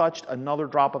touched another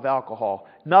drop of alcohol.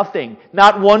 Nothing.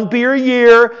 Not one beer a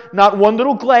year, not one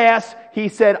little glass. He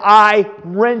said, I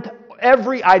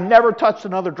never touched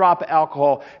another drop of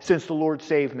alcohol since the Lord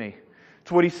saved me.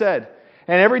 That's what he said.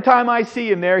 And every time I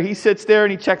see him there, he sits there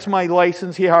and he checks my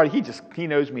license. He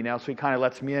knows me now, so he kind of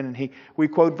lets me in, and we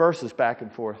quote verses back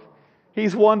and forth.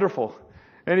 He's wonderful.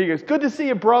 And he goes, good to see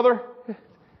you, brother.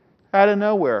 Out of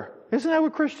nowhere. Isn't that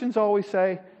what Christians always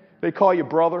say? They call you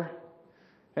brother.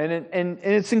 And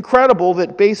it's incredible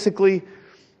that basically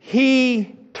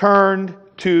he turned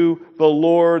to the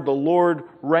Lord. The Lord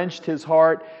wrenched his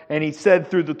heart. And he said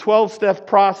through the 12-step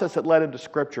process it led him to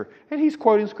Scripture. And he's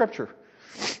quoting Scripture.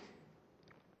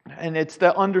 And it's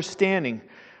the understanding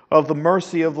of the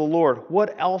mercy of the Lord.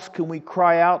 What else can we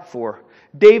cry out for?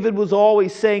 David was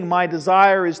always saying, my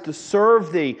desire is to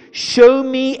serve thee. Show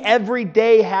me every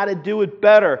day how to do it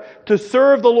better. To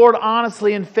serve the Lord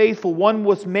honestly and faithful, one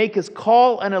must make his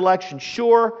call and election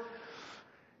sure,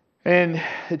 and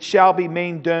it shall be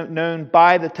made known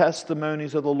by the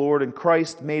testimonies of the Lord. And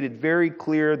Christ made it very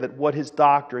clear that what his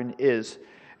doctrine is.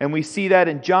 And we see that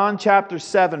in John chapter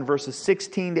 7, verses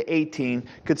 16 to 18.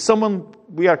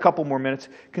 We got a couple more minutes.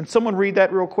 Can someone read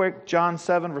that real quick? John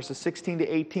 7, verses 16 to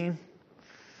 18.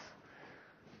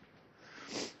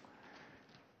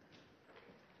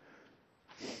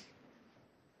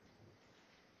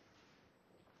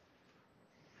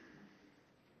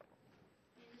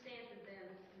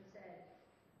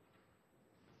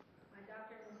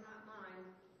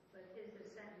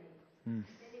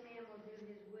 If any man will do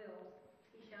his will,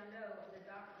 he shall know of the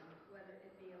doctrine, whether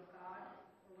it be of God,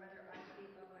 or whether I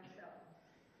speak of myself.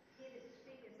 He that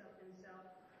speaketh of himself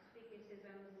speaketh his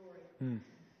own glory.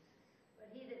 But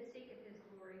he that seeketh his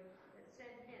glory that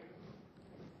sent him,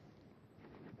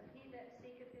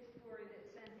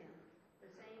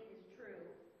 the same is true,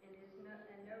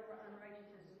 and no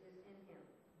unrighteousness is in him.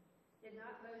 Did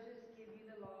not Moses give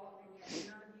you the law, and yet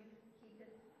none of you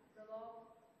keepeth the law?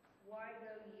 Why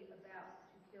go ye about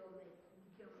to kill me?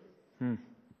 Is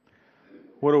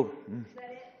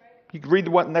that it, right? You can read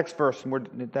the next verse,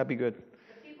 and that'd be good.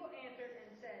 The people answered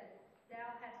and said, thou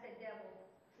hast a devil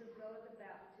who goeth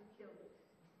about to kill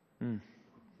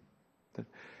thee.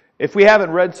 If we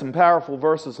haven't read some powerful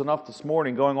verses enough this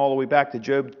morning, going all the way back to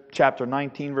Job chapter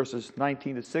 19, verses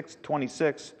 19 to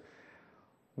 26,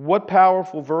 what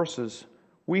powerful verses.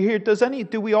 We hear.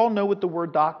 Do we all know what the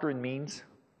word doctrine means?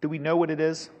 Do we know what it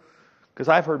is? Because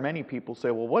I've heard many people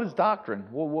say, well, what is doctrine?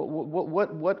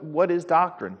 What is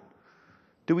doctrine?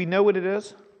 Do we know what it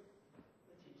is?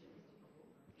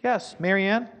 Yes,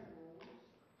 Marianne?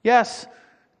 Yes,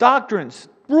 doctrines,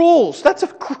 rules. That's a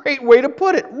great way to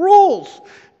put it. Rules,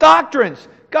 doctrines,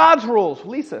 God's rules.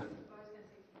 Lisa?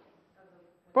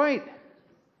 Right.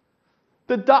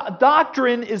 The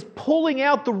doctrine is pulling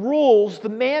out the rules, the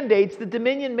mandates, the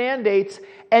dominion mandates,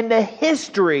 and the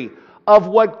history of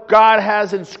what God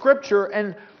has in Scripture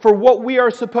and for what we are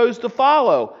supposed to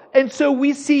follow. And so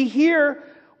we see here,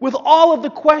 with all of the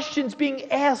questions being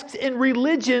asked in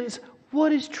religions,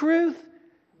 what is truth?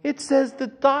 It says the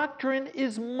doctrine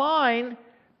is mine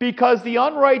because the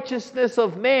unrighteousness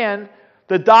of man,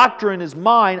 the doctrine is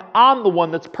mine. I'm the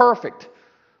one that's perfect.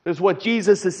 Is what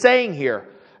Jesus is saying here.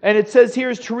 And it says here,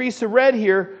 as Teresa read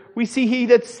here, we see he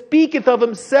that speaketh of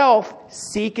himself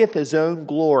seeketh his own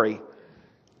glory.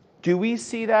 Do we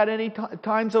see that any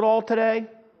times at all today?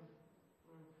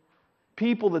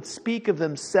 People that speak of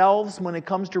themselves when it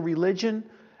comes to religion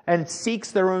and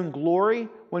seeks their own glory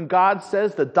when God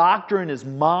says the doctrine is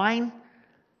mine.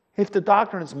 If the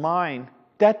doctrine is mine,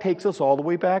 that takes us all the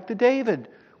way back to David.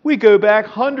 We go back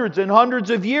hundreds and hundreds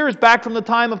of years back from the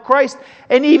time of Christ.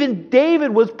 And even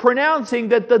David was pronouncing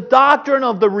that the doctrine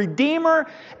of the Redeemer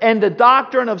and the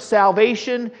doctrine of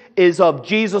salvation is of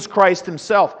Jesus Christ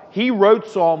himself. He wrote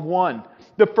Psalm 1.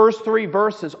 The first 3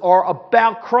 verses are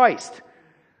about Christ.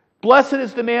 Blessed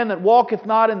is the man that walketh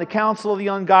not in the counsel of the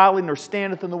ungodly, nor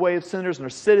standeth in the way of sinners, nor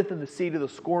sitteth in the seat of the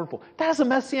scornful. That is a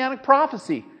messianic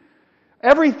prophecy.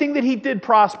 Everything that he did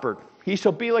prospered. He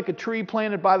shall be like a tree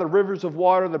planted by the rivers of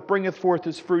water that bringeth forth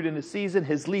his fruit in his season.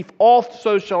 His leaf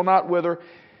also shall not wither.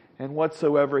 And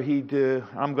whatsoever he do,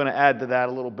 I'm going to add to that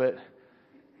a little bit.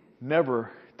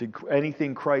 Never did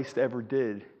anything Christ ever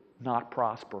did not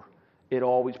prosper. It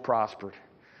always prospered.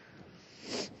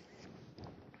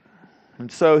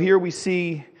 And so here we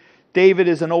see David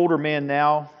is an older man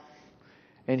now.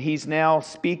 And he's now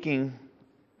speaking.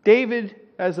 David,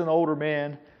 as an older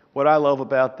man, what I love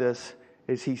about this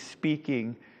is he's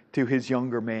speaking to his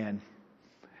younger man.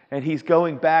 And he's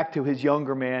going back to his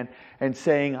younger man and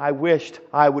saying, I wished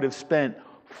I would have spent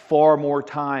far more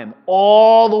time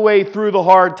all the way through the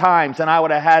hard times and I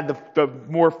would have had the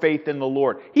more faith in the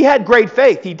Lord. He had great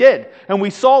faith, he did. And we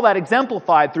saw that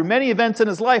exemplified through many events in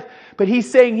his life. But he's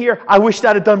saying here, I wished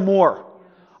I'd have done more.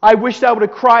 I wished I would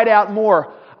have cried out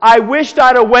more. I wished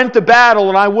I'd have went to battle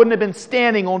and I wouldn't have been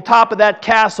standing on top of that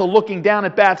castle looking down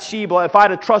at Bathsheba. If I'd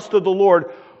have trusted the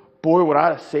Lord, boy, would I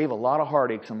have saved a lot of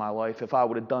heartaches in my life if I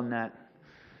would have done that.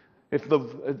 If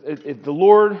the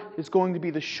Lord is going to be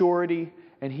the surety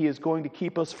and He is going to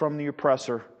keep us from the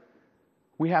oppressor,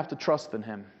 we have to trust in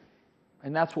Him.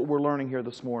 And that's what we're learning here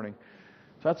this morning.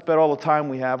 So that's about all the time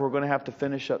we have. We're going to have to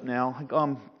finish up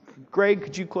now. Greg,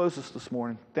 could you close us this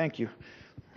morning? Thank you.